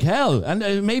hell.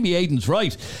 And maybe Aidan's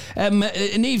right.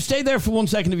 Niamh, stay there for 1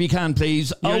 second if you can,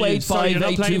 please. 085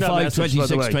 825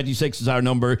 2626 is our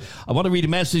number. I want to read a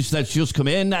message that's just come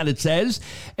in, and it says,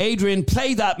 Adrian,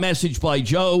 play that message by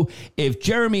Joe. If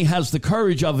Jeremy has the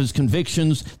courage of his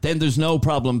convictions, then there's no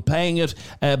problem paying it.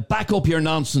 Back up your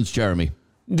nonsense, Jeremy.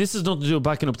 This is nothing to do with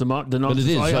backing up the nonsense. But it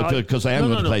is, because I am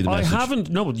going to play the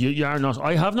message. You are not.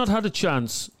 I have not had a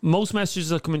chance. Most messages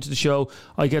that come into the show,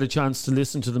 I get a chance to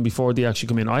listen to them before they actually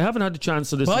come in. I haven't had a chance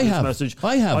to listen to this message.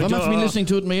 I have. I'm not listening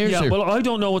to it in my ears here. Well, I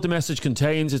don't know what the message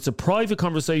contains. It's a private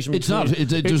conversation. It's not.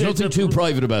 There's nothing too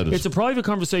private about it. It's a private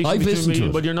conversation I've listened to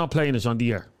it. But you're not playing it on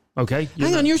the air. Okay?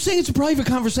 Hang on, you're saying it's a private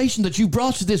conversation that you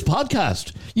brought to this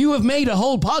podcast. You have made a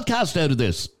whole podcast out of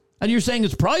this. And you're saying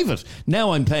it's private.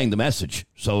 Now I'm playing the message.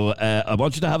 So I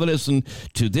want you to have a listen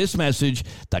to this message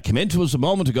that came into us a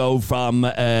moment ago from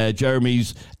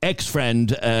Jeremy's ex-friend,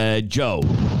 Joe.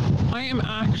 I am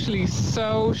actually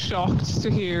so shocked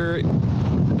to hear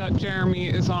that Jeremy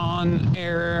is on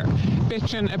air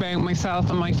bitching about myself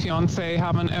and my fiance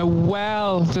having a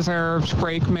well-deserved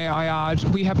break, may I add.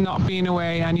 We have not been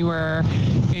away anywhere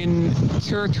in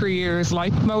 2 or 3 years,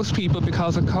 like most people,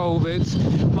 because of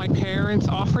COVID. My parents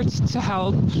offered to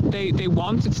help. They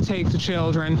wanted to take the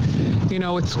children. You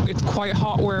know, it's quite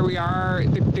hot where we are.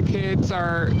 The kids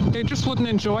they just wouldn't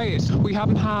enjoy it. We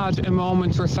haven't had a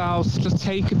moment ourselves to just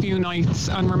take a few nights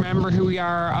and remember who we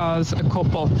are as a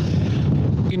couple.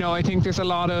 You know, I think there's a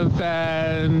lot of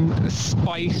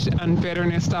spite and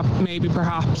bitterness that maybe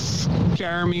perhaps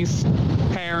Jeremy's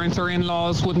parents or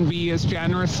in-laws wouldn't be as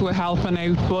generous with helping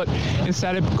out, but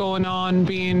instead of going on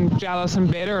being jealous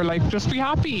and bitter, like, just be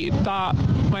happy that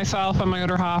myself and my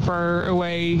other half are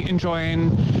away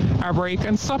enjoying our break,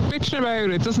 and stop bitching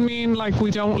about it. Doesn't mean like we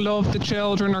don't love the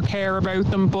children or care about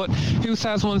them, but who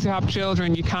says once you have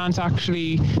children you can't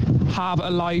actually have a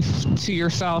life to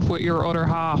yourself with your other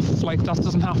half? Like, that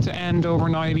doesn't have to end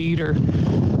overnight either.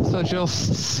 So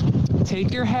just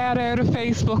take your head out of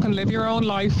Facebook and live your own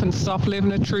life and stop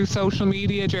living it through social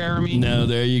media, Jeremy. No,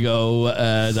 there you go.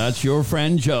 That's your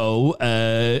friend Jo.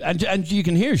 And you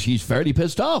can hear she's fairly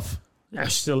pissed off. Yeah,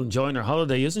 she's still enjoying her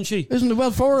holiday, isn't she? Isn't it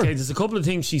well for her? Okay, there's a couple of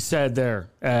things she said there.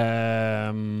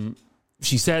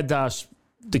 She said that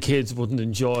the kids wouldn't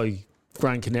enjoy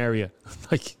Gran Canaria.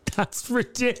 Like, that's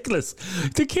ridiculous.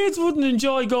 The kids wouldn't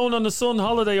enjoy going on a sun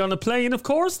holiday on a plane. Of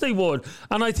course they would.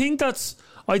 And I think that's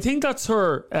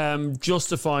her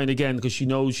justifying again, because she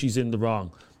knows she's in the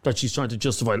wrong. That she's trying to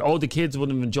justify it. Oh, the kids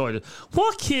wouldn't have enjoyed it.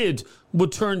 What kid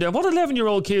would turn down? What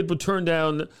 11-year-old kid would turn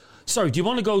down? Sorry, do you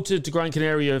want to go to Gran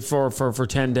Canaria for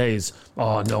 10 days?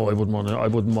 Oh no, I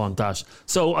wouldn't want that.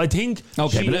 So I think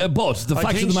okay, but the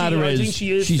fact of the matter is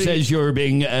she says you're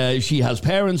being she has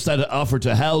parents that offer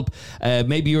to help.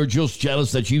 Maybe you're just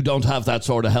jealous that you don't have that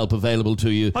sort of help available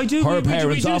to you. I do. Her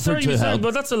parents offered to help,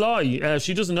 but that's a lie.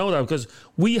 She doesn't know that, because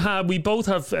we both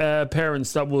have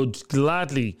parents that would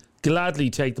gladly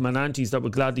take them, and aunties that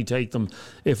would gladly take them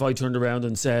if I turned around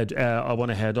and said I want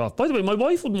to head off. By the way, my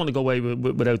wife wouldn't want to go away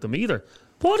without them either.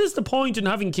 What is the point in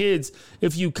having kids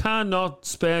if you cannot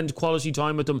spend quality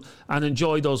time with them and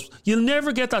enjoy those? You'll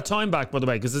never get that time back, by the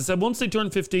way, because I said once they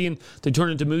turn 15, they turn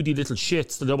into moody little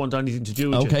shits that don't want anything to do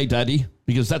with you. Okay, Daddy,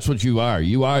 because that's what you are.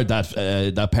 You are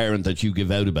that parent that you give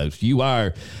out about. You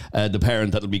are the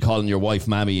parent that'll be calling your wife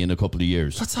mammy in a couple of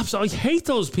years. That's absolutely. I hate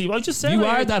those people. I just said you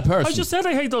are that person. I just said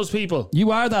I hate those people. You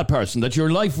are that person, that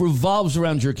your life revolves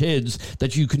around your kids,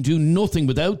 that you can do nothing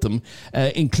without them,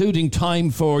 including time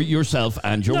for yourself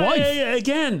and your wife.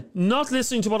 Again, not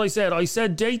listening to what I said. I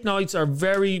said date nights are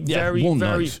very, very.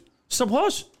 Night. So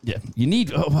what? Yeah, you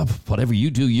need whatever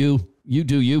you do. You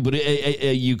do you, but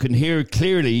you can hear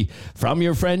clearly from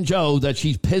your friend Jo that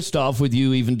she's pissed off with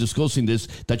you even discussing this,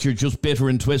 that you're just bitter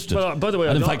and twisted. Well, by the way,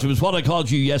 and in fact, it was what I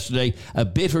called you yesterday, a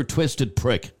bitter, twisted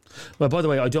prick. Well, by the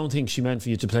way, I don't think she meant for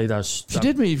you to play that. She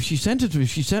did me. She sent it to me.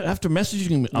 She sent after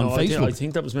messaging on Facebook. I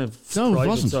think that was meant. No, private, it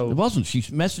wasn't. So. It wasn't. She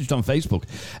messaged on Facebook.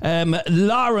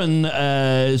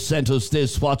 Lauren sent us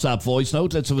this WhatsApp voice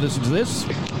note. Let's have a listen to this.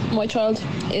 My child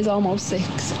is almost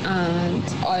 6, and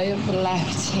I've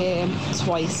left him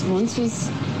twice. Once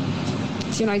was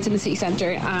 2 nights in the city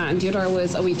centre, and the other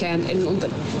was a weekend in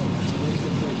London.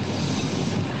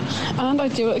 And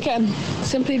I'd do it again,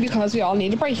 simply because we all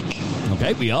need a break.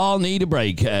 Okay, we all need a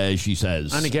break, she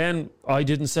says. And again, I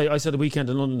said a weekend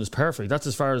in London is perfect. That's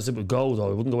as far as it would go,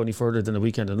 though. It wouldn't go any further than a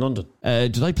weekend in London.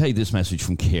 Did I play this message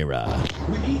from Ciara?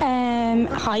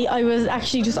 Hi, I was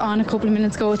actually just on a couple of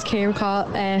minutes ago. It's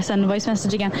Ciara sending a voice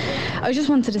message again. I just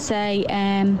wanted to say,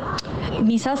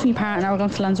 myself and my partner, we're going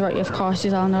to Lanzarote, of course,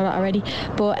 you all know that already.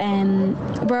 But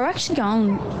we're actually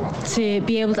going to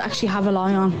be able to actually have a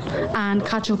lie on and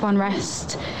catch up on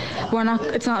rest.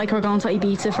 It's not like we're going to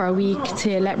Ibiza for a week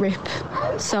to let rip.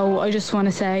 So I just want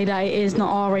to say that it is not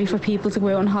all right for people to go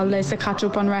out on holidays to catch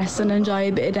up on rest and enjoy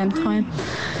a bit of them time.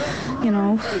 You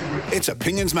know. It's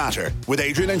Opinions Matter with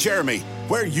Adrian and Jeremy,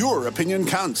 where your opinion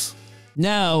counts.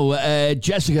 Now,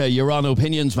 Jessica, you're on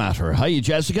Opinions Matter. Hi,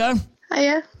 Jessica.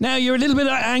 Hiya. Now, you're a little bit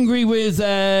angry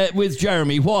with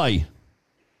Jeremy. Why?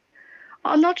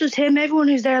 Oh, not just him. Everyone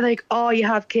who's there, like, oh, you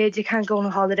have kids, you can't go on a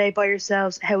holiday by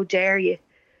yourselves. How dare you?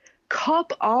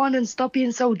 Cop on and stop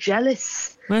being so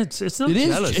jealous. It's not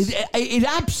jealous. It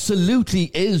absolutely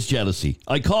is jealousy.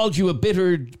 I called you a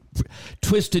bitter,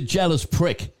 twisted, jealous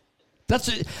prick. That's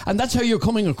it, and that's how you're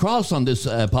coming across on this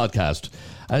podcast.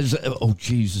 As oh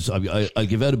Jesus, I'll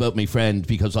give out about my friend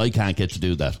because I can't get to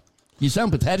do that. You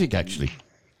sound pathetic, actually.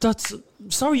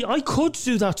 Sorry. I could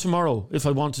do that tomorrow if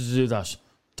I wanted to do that.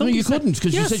 No, you couldn't,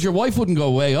 because you said your wife wouldn't go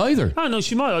away either. Oh no,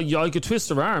 she might. I could twist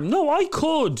her arm. No, I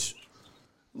could.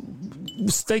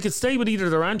 they could stay with either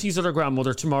their aunties or their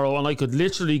grandmother tomorrow, and I could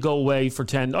literally go away for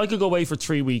 10. I could go away for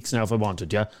 3 weeks now if I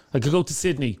wanted, yeah? I could go to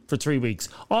Sydney for 3 weeks.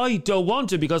 I don't want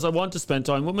to because I want to spend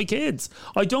time with my kids.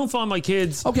 I don't find my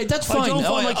kids... Okay, that's fine. I don't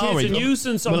find my kids a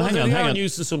nuisance. Well, hang on. A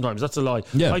nuisance sometimes. That's a lie.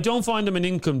 Yeah. I don't find them an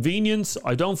inconvenience.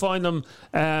 I don't find them,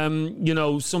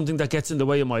 something that gets in the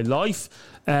way of my life.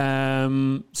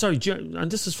 And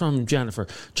this is from Jennifer.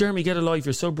 Jeremy, get a life.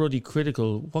 You're so bloody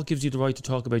critical. What gives you the right to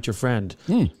talk about your friend?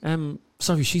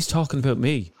 Sorry, she's talking about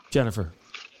me, Jennifer.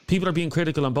 People are being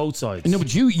critical on both sides. No,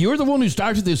 but you're the one who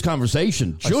started this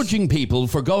conversation, judging people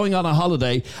for going on a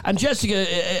holiday. And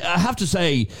Jessica, I have to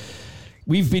say,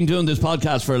 we've been doing this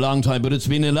podcast for a long time, but it's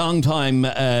been a long time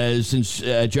since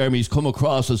Jeremy's come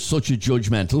across as such a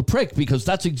judgmental prick, because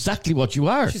that's exactly what you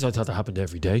are. Jeez, I thought that happened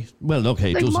every day. Well,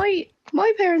 okay.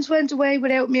 My parents went away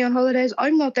without me on holidays.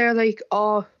 I'm not there like,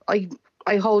 I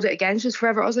hold it against us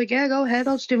forever. I was like, yeah, go ahead,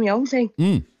 I'll just do my own thing.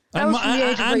 And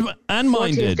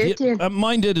mine did.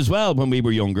 Mine did as well when we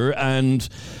were younger. And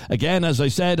again, as I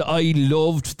said, I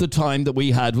loved the time that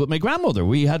we had with my grandmother.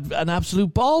 We had an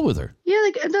absolute ball with her.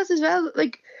 Yeah, and that's as well.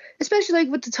 Especially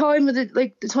with the time of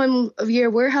the time of year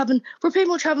we're pretty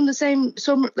much having the same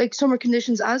summer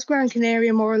conditions as Gran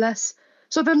Canaria, more or less.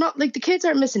 So they're not the kids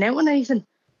aren't missing out on anything.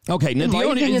 Okay, now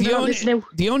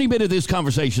the only bit of this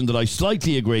conversation that I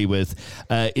slightly agree with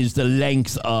is the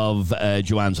length of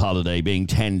Joanne's holiday being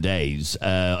 10 days.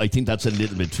 I think that's a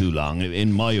little bit too long,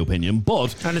 in my opinion.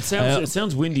 And it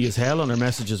sounds windy as hell on her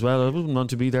message as well. I wouldn't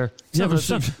want to be there. Sounds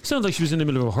like she was in the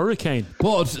middle of a hurricane.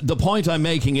 But the point I'm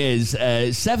making is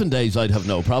 7 days I'd have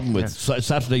no problem with,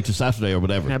 Saturday to Saturday or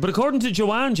whatever. Yeah, but according to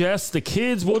Joanne, Jess, the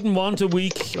kids wouldn't want a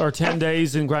week or 10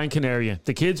 days in Gran Canaria.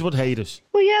 The kids would hate it.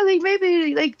 Well, yeah,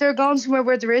 maybe they're gone somewhere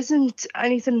where there isn't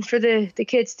anything for the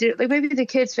kids to do. Maybe the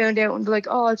kids found out and they're like,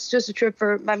 oh, it's just a trip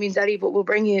for Mammy and Daddy, but we'll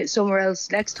bring you somewhere else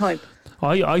next time.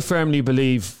 I firmly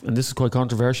believe, and this is quite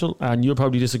controversial, and you'll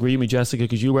probably disagree with me, Jessica,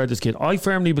 because you were this kid. I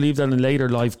firmly believe that in later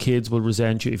life, kids will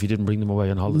resent you if you didn't bring them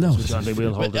away on holidays. No, and they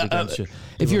will hold it against you.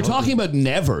 If you're talking about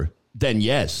never, then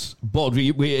yes. But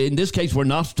we in this case, we're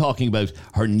not talking about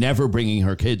her never bringing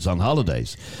her kids on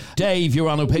holidays. Dave, you're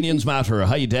on Opinions Matter.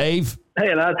 Hi, Dave.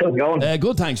 Hey, lads. How's it going?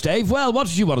 Good, thanks, Dave. Well, what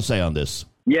did you want to say on this?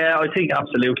 Yeah, I think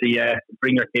absolutely,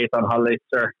 bring your kids on holidays,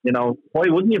 sir. Why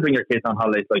wouldn't you bring your kids on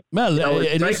holidays?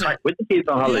 It's great crack with the kids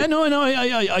on holidays. Yeah, no,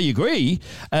 I agree.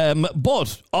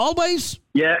 But always...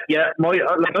 Yeah. I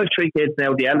have 3 kids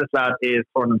now. The eldest lad is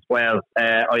turning 12.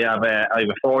 I have a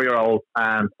 4-year-old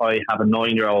and I have a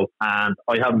 9-year-old, and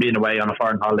I haven't been away on a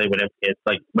foreign holiday with them kids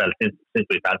since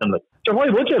we've had them. So why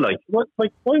would you why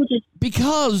would you?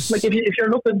 Because if you're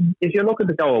looking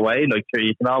to go away, sure,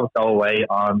 you can always go away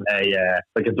on a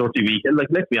dirty weekend.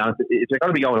 Let's be honest, if you're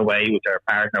going to be going away with your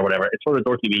partner or whatever, it's for a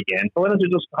dirty weekend. So why don't you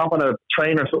just hop on a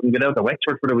train or something, get out to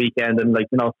Wexford for the weekend, and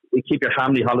keep your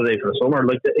family holiday for the summer.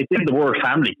 It's in the word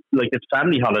family. It's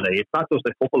family holiday. It's not just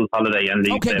a couple's holiday and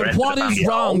leave. Okay, but what is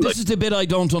wrong? This is the bit I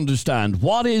don't understand.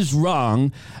 What is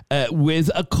wrong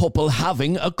with a couple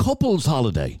having a couple's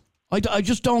holiday? I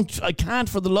just don't. I can't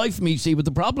for the life of me see what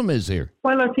the problem is here.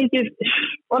 Well, I think if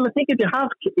you have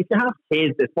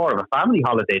kids, it's more of a family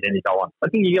holiday than you go on. I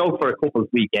think you go for a couple's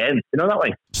weekend. That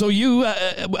way. So you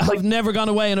have never gone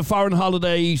away on a foreign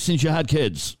holiday since you had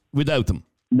kids without them?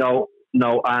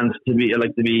 No, and to be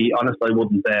honest, I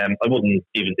wouldn't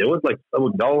even do it. I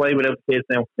wouldn't go away without the kids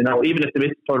now. Even if the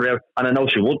missus turned around, and I know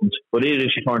she wouldn't, but even if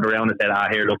she turned around and said,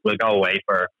 here, look, we'll go away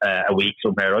for a week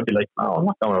somewhere, I'd be like, no, I'm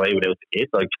not going away without the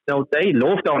kids. They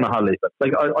love going on holidays.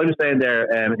 I was saying there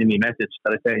in my message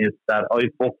that I sent is that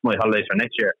I've booked my holidays for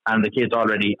next year, and the kids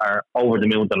already are over the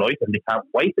moon delighted, and they can't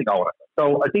wait to go on it.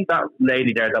 So I think that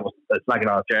lady there that was slagging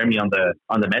off Jeremy on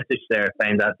the message there,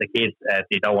 saying that the kids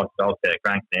they don't want to go to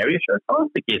Gran Canaria. Sure, all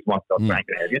the kids want to go to Gran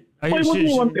Canaria. Why wouldn't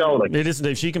you want to go? Listen,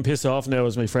 Dave, she can piss off now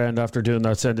as my friend after doing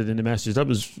that. Send it in the message. That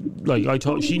was I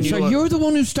thought she knew. So you're the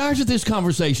one who started this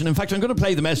conversation. In fact, I'm going to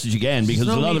play the message again because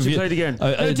a lot of you play it again.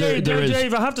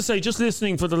 Dave, I have to say, just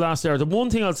listening for the last hour, the one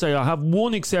thing I'll say, I have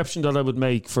one exception that I would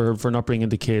make for not bringing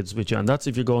the kids with you, and that's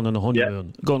if you're going on a honeymoon.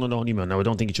 Yeah. Going on a honeymoon. Now, I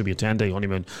don't think it should be a 10-day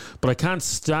honeymoon, but I can't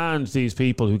stand these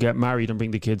people who get married and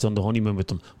bring the kids on the honeymoon with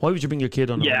them. Why would you bring your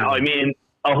kid on a honeymoon? I mean,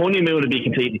 a honeymoon would be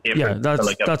completely different. Yeah,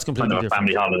 that's completely different.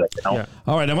 Family holiday, Yeah.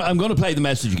 All right, I'm going to play the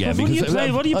message again. What do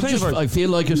you play for? I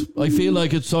feel like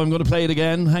it, so I'm going to play it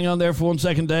again. Hang on there for 1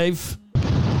 second, Dave.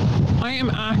 I am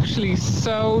actually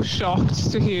so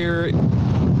shocked to hear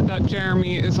that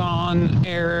Jeremy is on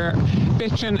air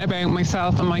bitching about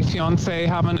myself and my fiance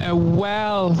having a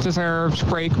well-deserved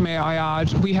break, may I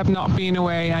add. We have not been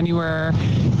away anywhere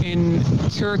in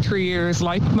 2 or 3 years,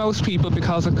 like most people,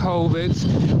 because of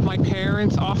COVID. My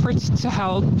parents offered to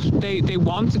help. They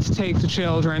wanted to take the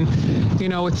children. You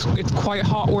know, it's quite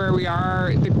hot where we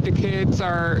are. The kids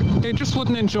they just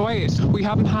wouldn't enjoy it. We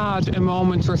haven't had a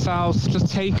moment ourselves to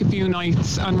just take a few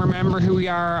nights and remember who we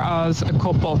are as a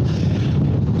couple.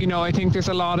 You know, I think there's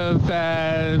a lot of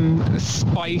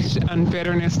spite and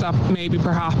bitterness that maybe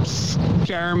perhaps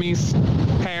Jeremy's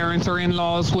parents or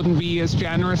in-laws wouldn't be as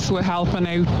generous with helping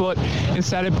out, but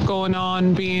instead of going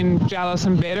on being jealous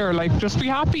and bitter, like, just be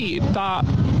happy that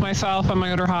myself and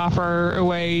my other half are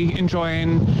away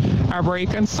enjoying our break,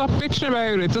 and stop bitching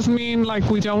about it. Doesn't mean like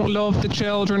we don't love the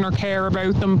children or care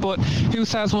about them, but who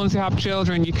says once you have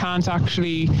children you can't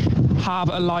actually have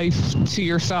a life to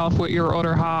yourself with your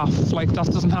other half? Like, that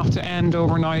doesn't have to end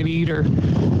overnight either.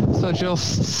 So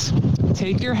just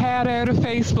take your head out of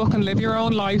Facebook and live your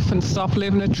own life and stop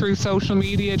living it through social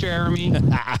media, Jeremy.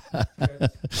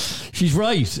 She's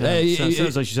right.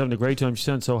 Sounds like she's having a great time. She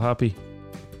sounds so happy.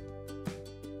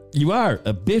 You are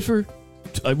a bitter,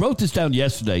 I wrote this down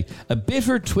yesterday, a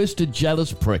bitter, twisted,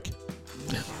 jealous prick.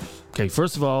 Okay,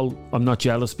 first of all, I'm not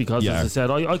jealous because, as I said,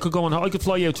 I could go on. I could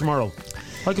fly out tomorrow.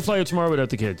 I could fly out tomorrow without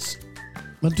the kids.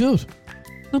 Well, do it.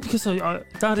 No, because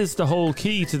that is the whole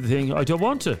key to the thing. I don't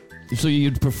want to. So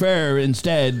you'd prefer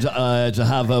instead to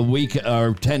have a week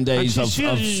or 10 days of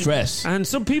stress. And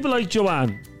some people like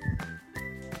Joanne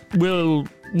will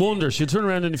wonder, she'll turn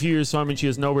around in a few years' time and she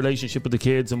has no relationship with the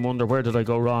kids and wonder, where did I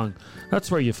go wrong?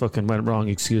 That's where you fucking went wrong,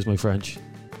 excuse my French.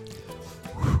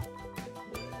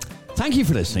 Thank you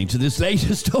for listening to this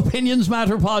latest Opinions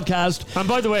Matter podcast. And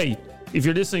by the way, if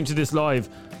you're listening to this live,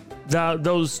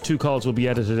 those 2 calls will be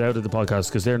edited out of the podcast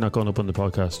because they're not going up on the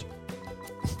podcast.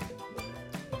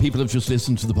 People have just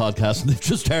listened to the podcast and they've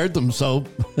just heard them, so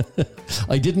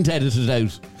I didn't edit it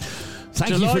out.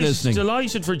 Thank you for listening.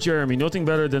 Delighted for Jeremy. Nothing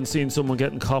better than seeing someone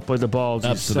getting caught by the balls.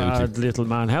 Absolutely. You sad little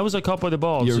man. How was I caught by the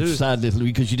balls? You're sad little,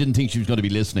 because you didn't think she was going to be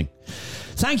listening.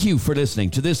 Thank you for listening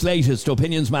to this latest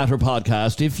Opinions Matter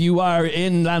podcast. If you are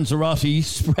in Lanzarote,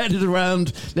 spread it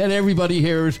around. Let everybody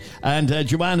hear it. And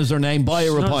Joanne is her name. Buy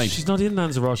her a pint. She's not in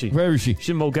Lanzarote. Where is she? She's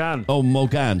in Mogan. Oh,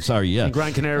 Mogan. Sorry, yeah. In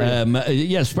Gran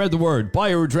Canaria. Spread the word.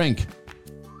 Buy her a drink.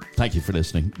 Thank you for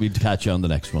listening. We'll catch you on the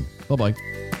next one. Bye-bye.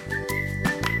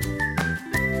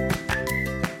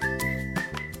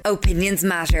 Opinions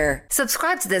Matter.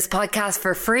 Subscribe to this podcast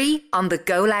for free on the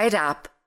Go Loud app.